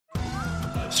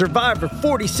Survivor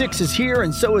 46 is here,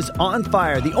 and so is On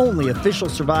Fire, the only official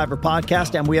Survivor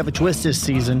podcast, and we have a twist this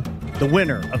season. The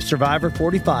winner of Survivor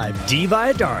 45, Dee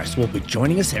Valladares, will be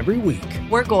joining us every week.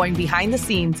 We're going behind the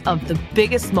scenes of the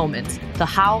biggest moments, the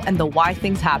how and the why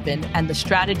things happen, and the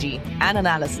strategy and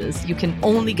analysis you can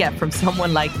only get from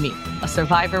someone like me, a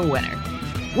Survivor winner.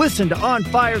 Listen to On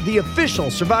Fire, the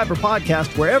official Survivor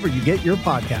podcast, wherever you get your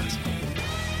podcast.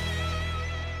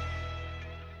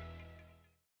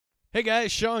 Hey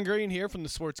guys, Sean Green here from the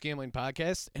Sports Gambling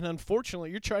Podcast, and unfortunately,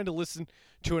 you're trying to listen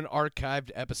to an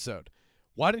archived episode.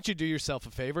 Why don't you do yourself a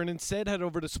favor and instead head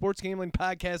over to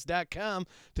sportsgamblingpodcast.com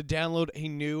to download a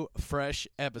new, fresh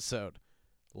episode.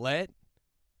 Let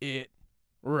it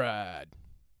ride.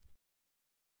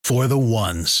 For the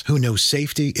ones who know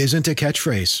safety isn't a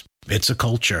catchphrase, it's a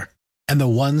culture. And the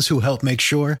ones who help make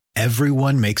sure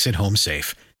everyone makes it home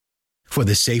safe. For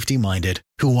the safety-minded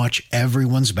who watch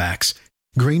everyone's backs,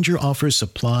 Grainger offers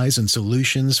supplies and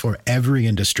solutions for every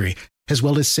industry, as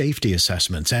well as safety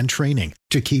assessments and training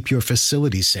to keep your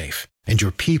facilities safe and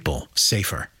your people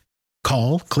safer.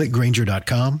 Call, click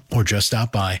Grainger.com, or just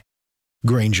stop by.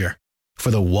 Grainger,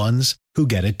 for the ones who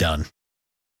get it done.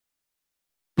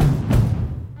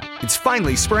 It's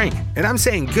finally spring, and I'm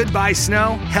saying goodbye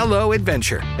snow, hello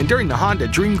adventure. And during the Honda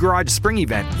Dream Garage Spring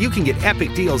Event, you can get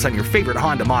epic deals on your favorite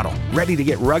Honda model. Ready to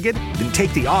get rugged? Then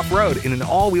take the off-road in an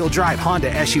all-wheel drive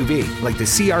Honda SUV, like the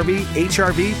CR-V,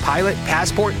 HR-V, Pilot,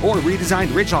 Passport, or redesigned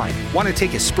Ridgeline. Want to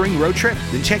take a spring road trip?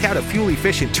 Then check out a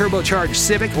fuel-efficient turbocharged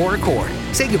Civic or Accord.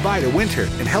 Say goodbye to winter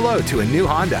and hello to a new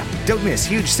Honda. Don't miss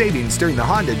huge savings during the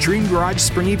Honda Dream Garage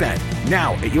Spring Event,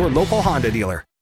 now at your local Honda dealer.